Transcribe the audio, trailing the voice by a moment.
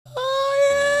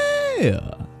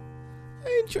Yeah.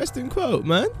 Interesting quote,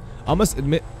 man. I must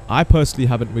admit, I personally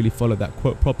haven't really followed that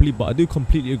quote properly, but I do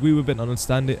completely agree with it and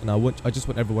understand it, and I just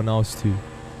want everyone else to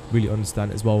really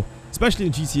understand it as well, especially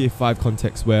in GTA 5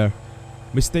 context where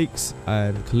mistakes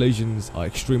and collisions are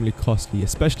extremely costly,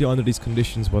 especially under these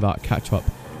conditions without catch-up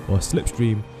or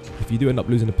slipstream. If you do end up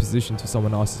losing a position to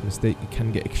someone else's mistake, it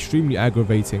can get extremely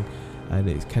aggravating, and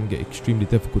it can get extremely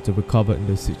difficult to recover in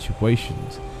those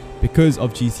situations. Because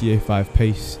of GTA 5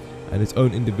 pace and its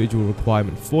own individual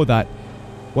requirement for that,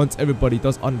 once everybody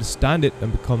does understand it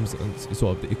and becomes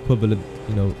sort of the equivalent,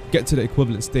 get to the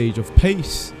equivalent stage of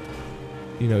pace,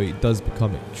 it does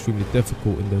become extremely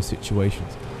difficult in those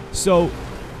situations. So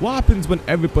what happens when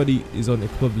everybody is on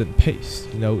equivalent pace?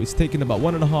 It's taken about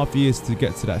 1.5 years to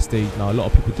get to that stage. Now, a lot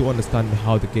of people do understand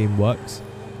how the game works,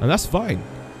 and that's fine.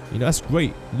 That's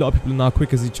great. A lot of people are now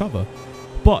quick as each other.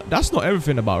 But that's not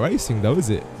everything about racing, though, is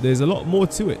it? There's a lot more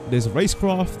to it. There's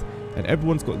racecraft, and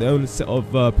everyone's got their own set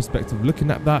of perspective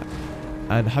looking at that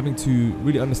and having to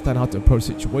really understand how to approach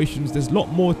situations. There's a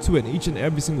lot more to it. Each and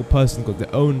every single person got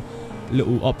their own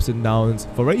little ups and downs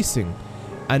for racing.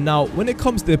 And now when it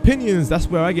comes to opinions, that's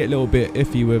where I get a little bit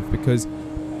iffy with, because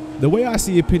the way I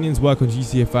see opinions work on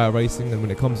GTA 5 racing, and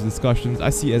when it comes to discussions, I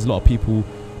see it as a lot of people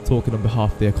talking on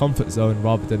behalf of their comfort zone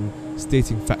rather than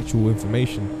stating factual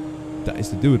information that is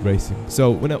to do with racing.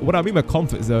 So what I mean by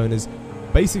comfort zone is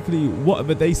basically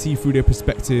whatever they see through their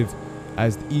perspective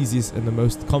as the easiest and the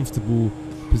most comfortable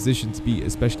position to be,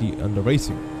 especially under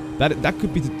racing. That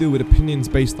could be to do with opinions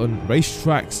based on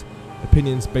racetracks,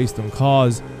 opinions based on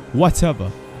cars, whatever.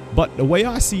 But the way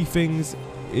I see things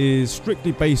is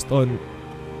strictly based on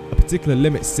a particular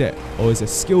limit set, or is a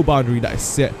skill boundary that is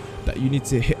set that you need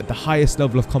to hit at the highest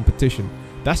level of competition.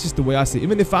 That's just the way I see it.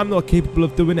 Even if I'm not capable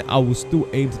of doing it, I will still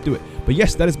aim to do it. But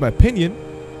yes, that is my opinion,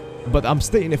 but I'm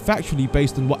stating it factually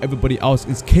based on what everybody else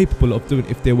is capable of doing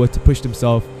if they were to push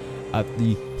themselves at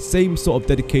the same sort of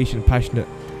dedication, passionate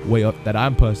way that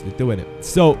I'm personally doing it.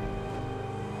 So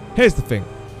here's the thing,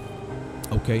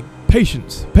 okay?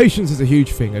 Patience is a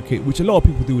huge thing, okay, which a lot of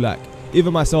people do lack,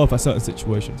 even myself at certain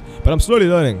situations. But I'm slowly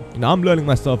learning. I'm learning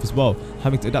myself as well,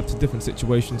 having to adapt to different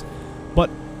situations. But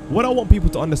what I want people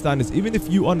to understand is, even if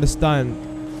you understand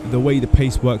the way the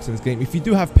pace works in this game, if you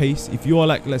do have pace, if you are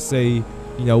like, let's say,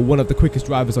 one of the quickest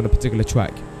drivers on a particular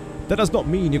track, that does not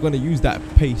mean you're going to use that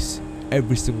pace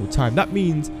every single time. That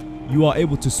means you are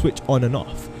able to switch on and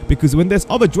off, because when there's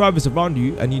other drivers around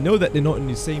you and you know that they're not in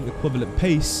the same equivalent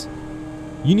pace,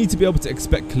 you need to be able to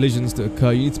expect collisions to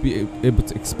occur. You need to be able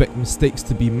to expect mistakes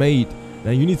to be made.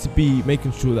 And you need to be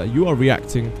making sure that you are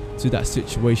reacting to that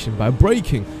situation by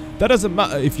braking. That doesn't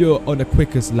matter if you're on the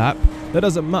quickest lap. That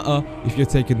doesn't matter if you're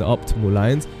taking the optimal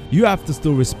lines. You have to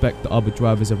still respect the other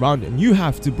drivers around you, and you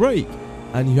have to brake,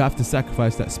 and you have to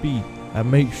sacrifice that speed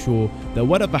and make sure that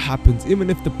whatever happens,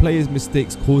 even if the player's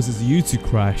mistakes causes you to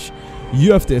crash,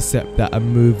 you have to accept that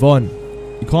and move on.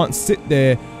 You can't sit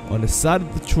there on the side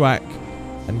of the track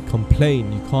and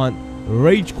complain. You can't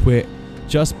rage quit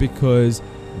just because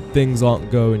things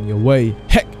aren't going your way.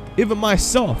 Heck, even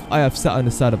myself, I have sat on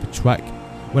the side of a track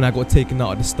when I got taken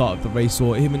out at the start of the race,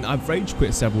 or even I've rage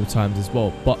quit several times as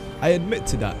well. But I admit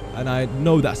to that, and I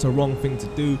know that's a wrong thing to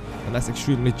do, and that's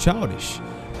extremely childish.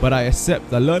 But I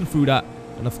accept, I learned through that,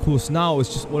 and of course now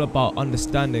it's just all about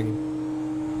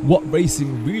understanding what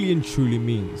racing really and truly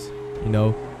means.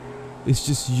 It's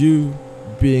just you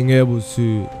being able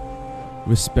to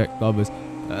respect others,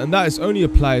 and that only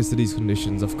applies to these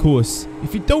conditions. Of course,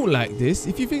 if you don't like this,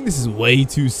 if you think this is way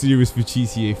too serious for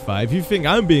GTA 5, if you think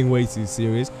I'm being way too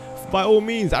serious, by all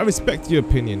means, I respect your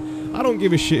opinion. I don't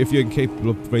give a shit if you're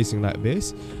incapable of racing like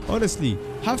this. Honestly,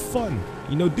 have fun,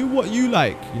 do what you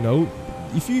like.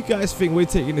 If you guys think we're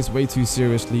taking this way too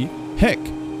seriously, heck,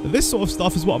 this sort of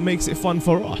stuff is what makes it fun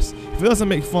for us. If it doesn't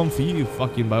make fun for you,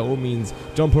 fucking by all means,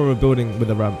 jump over a building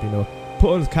with a ramp,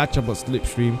 put on catch up on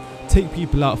slipstream, take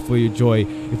people out for your joy.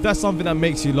 If that's something that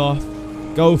makes you laugh,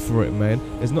 go for it, man.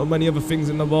 There's not many other things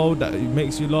in the world that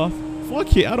makes you laugh.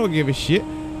 Fuck it, I don't give a shit.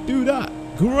 Do that.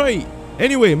 Great.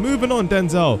 Anyway, moving on,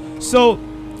 Denzel. So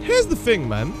here's the thing,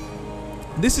 man.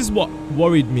 This is what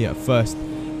worried me at first,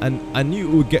 and I knew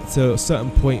it would get to a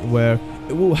certain point where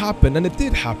it will happen, and it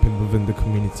did happen within the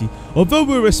community. Although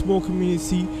we're a small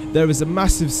community, there is a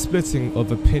massive splitting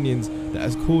of opinions that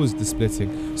has caused the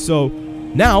splitting. So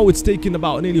now it's taken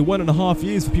about nearly 1.5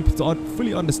 years for people to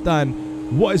fully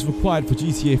understand what is required for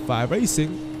GTA 5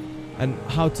 racing and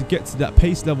how to get to that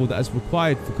pace level that is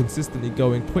required for consistently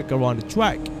going quick around the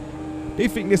track. they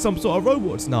think they're some sort of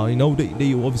robots now, you know.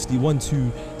 They obviously want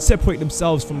to separate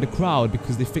themselves from the crowd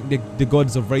because they think they're the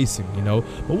gods of racing, you know.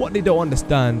 But what they don't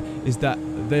understand is that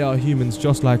they are humans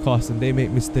just like us and they make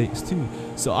mistakes too.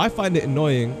 So I find it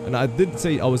annoying, and I did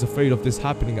say I was afraid of this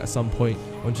happening at some point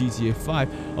on GTA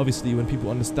 5. Obviously, when people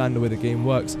understand the way the game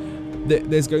works,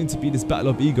 there's going to be this battle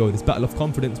of ego, this battle of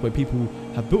confidence, where people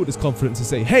have built this confidence to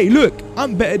say, hey, look,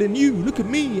 I'm better than you. Look at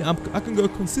me. I can go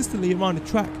consistently around the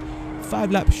track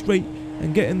 5 laps straight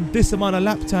and getting this amount of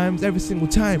lap times every single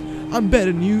time. I'm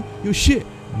better than you. You're shit.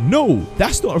 No,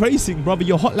 that's not racing, brother.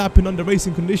 You're hot lapping under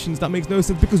racing conditions. That makes no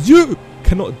sense because you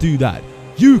cannot do that.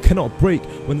 You cannot brake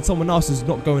when someone else is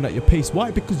not going at your pace. Why?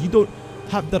 Because you don't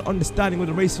have that understanding of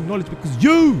the racing knowledge, because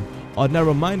you are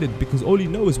narrow-minded, because all you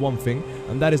know is one thing,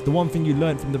 and that is the one thing you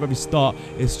learned from the very start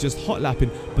is just hot lapping.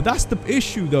 But that's the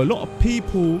issue though. A lot of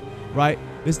people, right,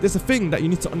 there's a thing that you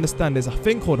need to understand. There's a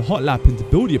thing called hot lapping to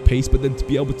build your pace, but then to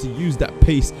be able to use that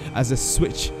pace as a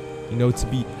switch, you know, to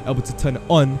be able to turn it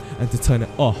on and to turn it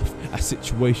off at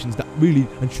situations that really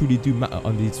and truly do matter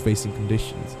under these racing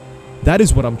conditions. That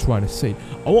is what I'm trying to say.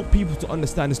 I want people to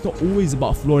understand it's not always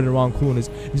about flooring around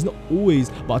corners. It's not always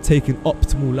about taking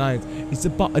optimal lines. It's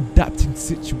about adapting to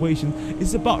situations.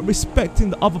 It's about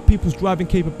respecting the other people's driving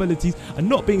capabilities and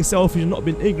not being selfish and not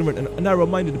being ignorant and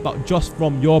narrow-minded about just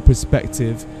from your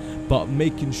perspective, but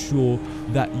making sure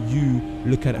that you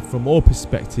look at it from all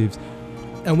perspectives.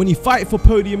 And when you fight for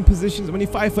podium positions, when you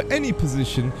fight for any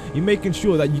position, you're making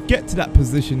sure that you get to that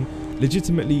position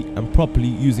legitimately and properly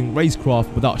using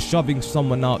racecraft without shoving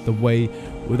someone out the way,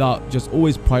 without just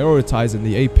always prioritizing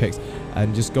the apex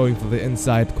and just going for the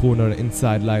inside corner and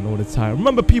inside line all the time.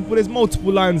 Remember, people, there's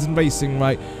multiple lines in racing,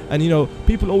 right? And you know,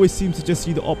 people always seem to just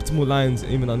see the optimal lines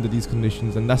even under these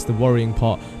conditions, and that's the worrying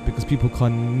part, because people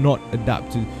cannot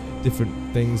adapt to different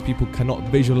things. People cannot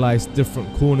visualize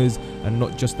different corners and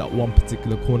not just that one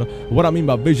particular corner. What I mean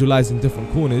by visualizing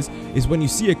different corners is when you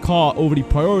see a car already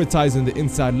prioritizing the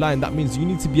inside line, that means you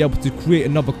need to be able to create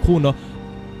another corner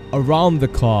around the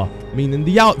car, meaning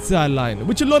the outside line,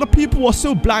 which a lot of people are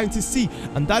so blind to see.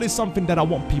 And that is something that I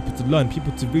want people to learn,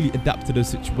 people to really adapt to those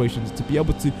situations, to be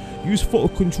able to use throttle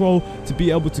control, to be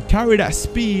able to carry that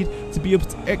speed, to be able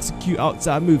to execute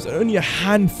outside moves. And only a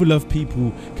handful of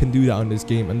people can do that on this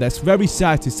game, and that's very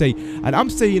sad to say. And I'm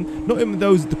saying not even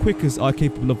those the quickest are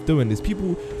capable of doing this.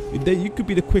 People, you could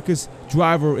be the quickest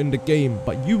driver in the game,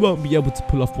 but you won't be able to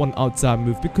pull off one outside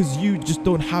move because you just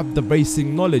don't have the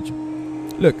racing knowledge.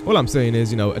 Look, all I'm saying is,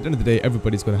 you know, at the end of the day,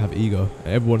 everybody's going to have ego.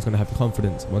 Everyone's going to have the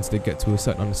confidence once they get to a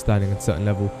certain understanding and certain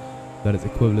level that is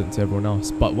equivalent to everyone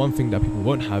else. But one thing that people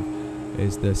won't have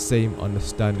is the same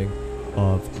understanding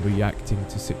of reacting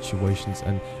to situations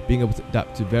and being able to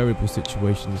adapt to variable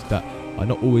situations that are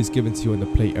not always given to you on the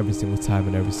plate every single time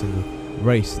and every single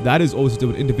race. That is also to do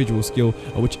with individual skill,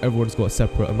 which everyone's got a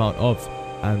separate amount of,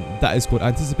 and that is called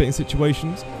anticipating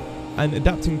situations and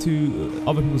adapting to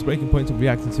other people's breaking points and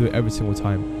reacting to it every single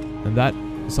time. And that,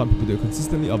 some people do it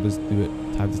consistently, others do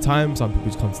it time to time. Some people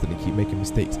just constantly keep making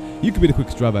mistakes. You could be the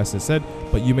quickest driver, as I said,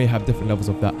 but you may have different levels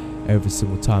of that every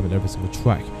single time and every single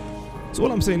track. So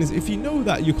all I'm saying is, if you know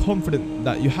that you're confident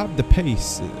that you have the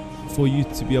pace for you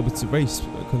to be able to race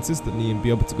consistently and be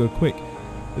able to go quick,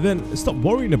 then stop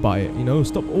worrying about it. You know,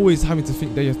 stop always having to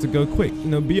think that you have to go quick. You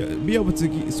know, be able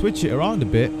to switch it around a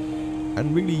bit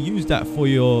and really use that for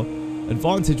your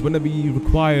advantage whenever you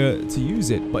require to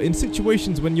use it. But in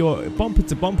situations when you're bumper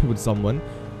to bumper with someone,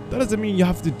 that doesn't mean you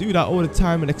have to do that all the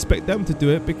time and expect them to do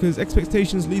it, because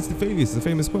expectations leads to failures. It's a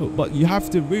famous quote. But you have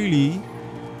to really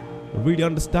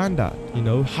understand that, you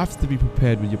know, have to be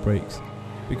prepared with your brakes,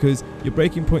 because your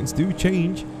braking points do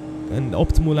change and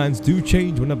optimal lines do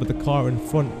change whenever the car in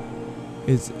front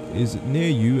is near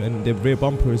you and the rear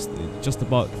bumper is just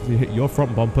about to hit your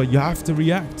front bumper. You have to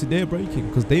react to their braking,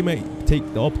 because they may take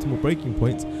the optimal braking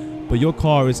points, but your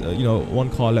car is you know, one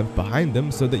car length behind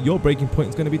them, so that your braking point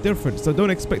is going to be different. So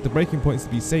don't expect the braking points to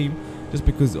be same just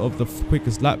because of the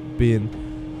quickest lap being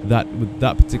that with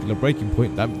that particular braking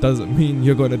point. That doesn't mean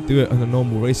you're going to do it in a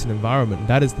normal racing environment.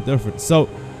 That is the difference. So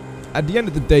at the end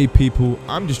of the day, people,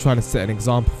 I'm just trying to set an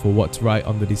example for what's right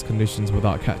under these conditions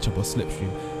without catch-up or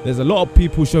slipstream. There's a lot of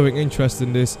people showing interest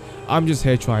in this. I'm just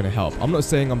here trying to help. I'm not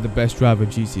saying I'm the best driver in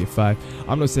GTA 5.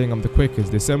 I'm not saying I'm the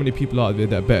quickest. There's so many people out there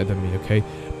that are better than me, okay?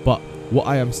 But what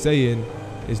I am saying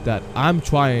is that I'm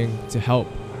trying to help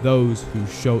those who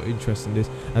show interest in this.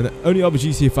 And the only other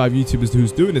GTA 5 YouTubers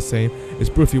who's doing the same is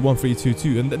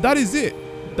Broofy1322. And that is it.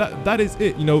 That is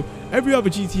it. You know, every other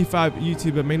GTA 5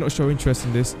 YouTuber may not show interest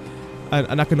in this.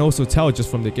 And I can also tell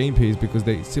just from the gameplays because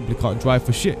they simply can't drive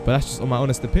for shit. But that's just my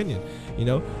honest opinion, you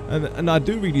know. And I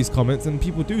do read these comments and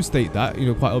people do state that, you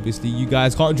know, quite obviously you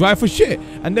guys can't drive for shit.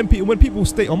 And then when people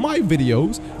state on my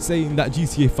videos saying that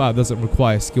GTA 5 doesn't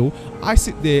require skill, I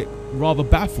sit there rather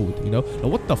baffled, you know. Now,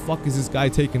 what the fuck is this guy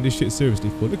taking this shit seriously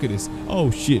for? Look at this. Oh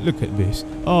shit, look at this.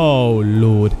 Oh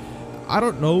lord. I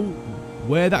don't know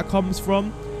where that comes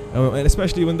from, and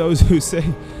especially when those who say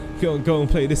go and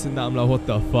play this and that, I'm like, what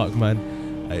the fuck,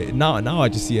 man. Now I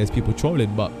just see it as people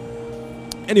trolling. But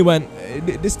anyway,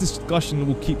 this discussion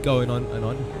will keep going on and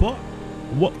on. But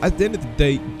what, at the end of the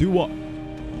day, do what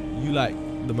you like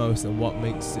the most and what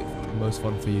makes it the most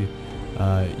fun for you.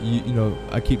 You know,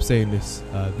 I keep saying this.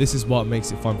 This is what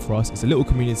makes it fun for us. It's a little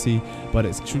community, but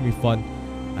it's extremely fun.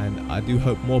 And I do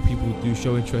hope more people do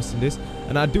show interest in this.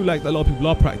 And I do like that a lot of people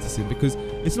are practicing, because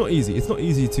it's not easy. It's not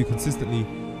easy to consistently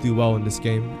do well in this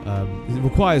game. It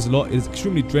requires a lot. It is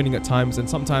extremely draining at times, and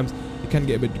sometimes it can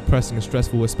get a bit depressing and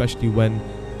stressful, especially when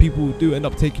people do end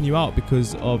up taking you out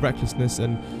because of recklessness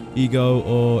and ego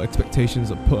or expectations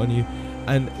that are put on you.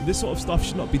 And this sort of stuff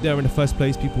should not be there in the first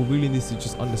place. People really need to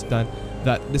just understand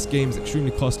that this game is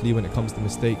extremely costly when it comes to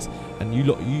mistakes, and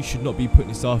you should not be putting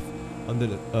yourself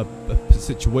under a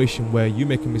situation where you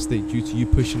make a mistake due to you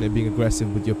pushing and being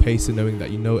aggressive with your pace and knowing that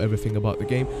you know everything about the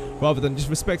game, rather than just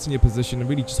respecting your position and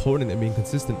really just holding it and being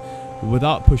consistent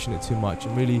without pushing it too much,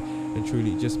 and really and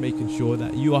truly just making sure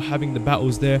that you are having the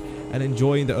battles there and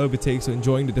enjoying the overtakes or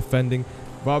enjoying the defending,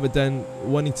 rather than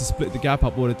wanting to split the gap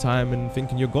up all the time and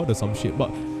thinking you're God or some shit. But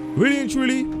really and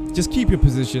truly, just keep your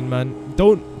position, man.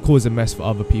 Don't cause a mess for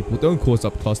other people. Don't cause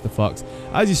up clusterfucks.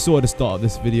 As you saw at the start of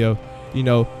this video, you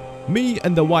know, me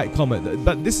and the white Comet,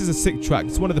 but this is a sick track.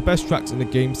 It's one of the best tracks in the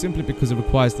game, simply because it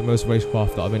requires the most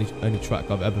racecraft out of any track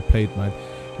I've ever played, man.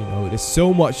 You know, there's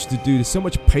so much to do, there's so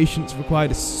much patience required,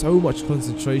 there's so much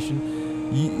concentration.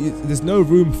 There's no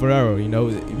room for error, you know.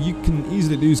 You can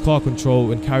easily lose car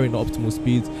control and carrying the optimal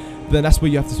speeds. Then that's where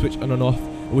you have to switch on and off,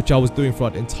 which I was doing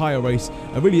throughout the entire race.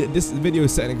 And really, this video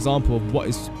set an example of what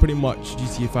is pretty much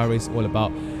GTA 5 racing all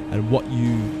about, and what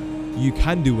you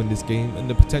can do in this game and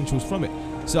the potentials from it.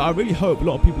 So I really hope a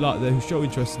lot of people out there who show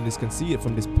interest in this can see it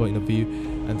from this point of view,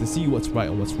 and to see what's right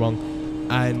and what's wrong,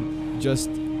 and just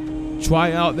try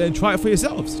it out there and try it for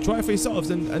yourselves. Try it for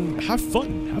yourselves and have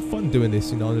fun. Have fun doing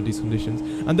this, you know, under these conditions.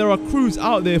 And there are crews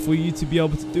out there for you to be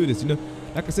able to do this, you know.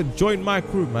 Like I said, join my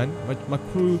crew, man. My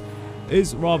crew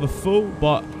is rather full,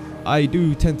 but I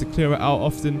do tend to clear it out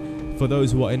often for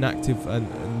those who are inactive, and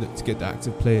to get the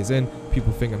active players in.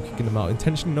 People think I'm kicking them out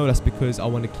intentionally. No, that's because I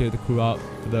want to clear the crew out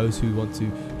for those who want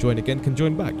to join again can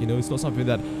join back. You know, it's not something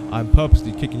that I'm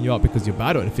purposely kicking you out because you're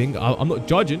bad or anything. I'm not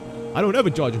judging. I don't ever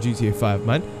judge on GTA 5,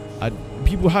 man.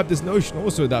 People have this notion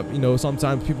also that, you know,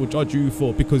 sometimes people judge you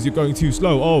for because you're going too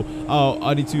slow. Oh,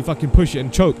 I need to fucking push it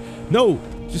and choke. No,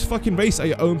 just fucking race at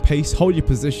your own pace, hold your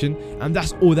position, and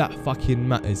that's all that fucking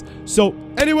matters. So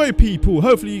anyway, people,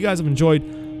 hopefully you guys have enjoyed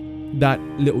that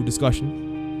little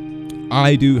discussion.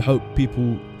 I do hope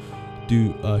people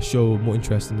do show more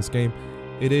interest in this game.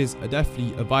 It is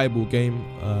definitely a viable game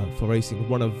for racing.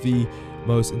 One of the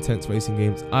most intense racing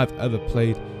games I've ever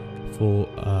played, for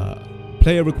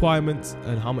player requirements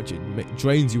and how much it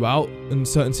drains you out in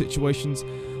certain situations.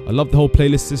 I love the whole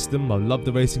playlist system. I love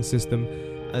the racing system,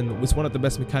 and it's one of the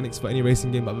best mechanics for any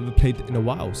racing game I've ever played in a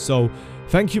while. So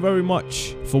thank you very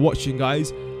much for watching,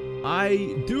 guys.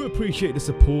 I do appreciate the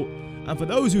support, and for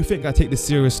those who think I take this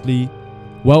seriously,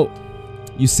 well,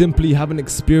 you simply haven't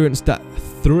experienced that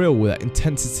thrill, that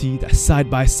intensity, that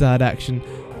side-by-side action,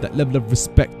 that level of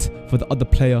respect for the other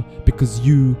player, because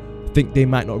you think they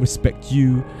might not respect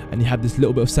you, and you have this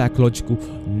little bit of psychological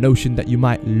notion that you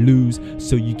might lose,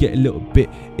 so you get a little bit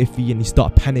iffy and you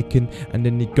start panicking, and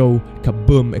then you go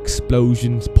kaboom,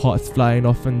 explosions, parts flying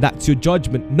off, and that's your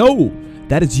judgment. No,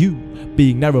 that is you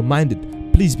being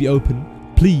narrow-minded. Please be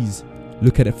open. Please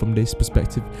look at it from this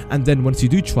perspective, and then once you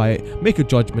do try it, make a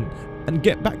judgment and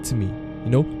get back to me. You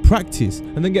know, practice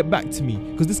and then get back to me,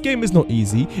 because this game is not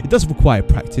easy. It does require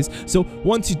practice. So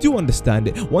once you do understand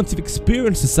it, once you've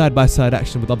experienced the side-by-side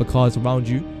action with other cars around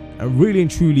you and really and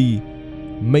truly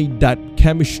made that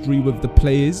chemistry with the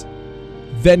players,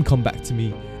 then come back to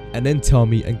me and then tell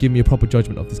me and give me a proper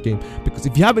judgment of this game. Because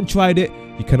if you haven't tried it,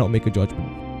 you cannot make a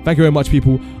judgment. Thank you very much,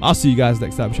 people. I'll see you guys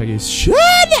next time. Shaggy, shut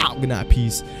out. Good night,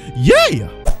 peace.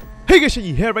 Yeah. Hey guys,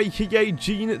 Shaggy here, aka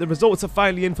Gene. The results are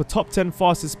finally in for top 10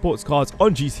 fastest sports cars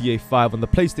on GTA 5 on the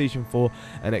PlayStation 4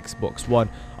 and Xbox One.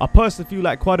 I personally feel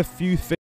like quite a few things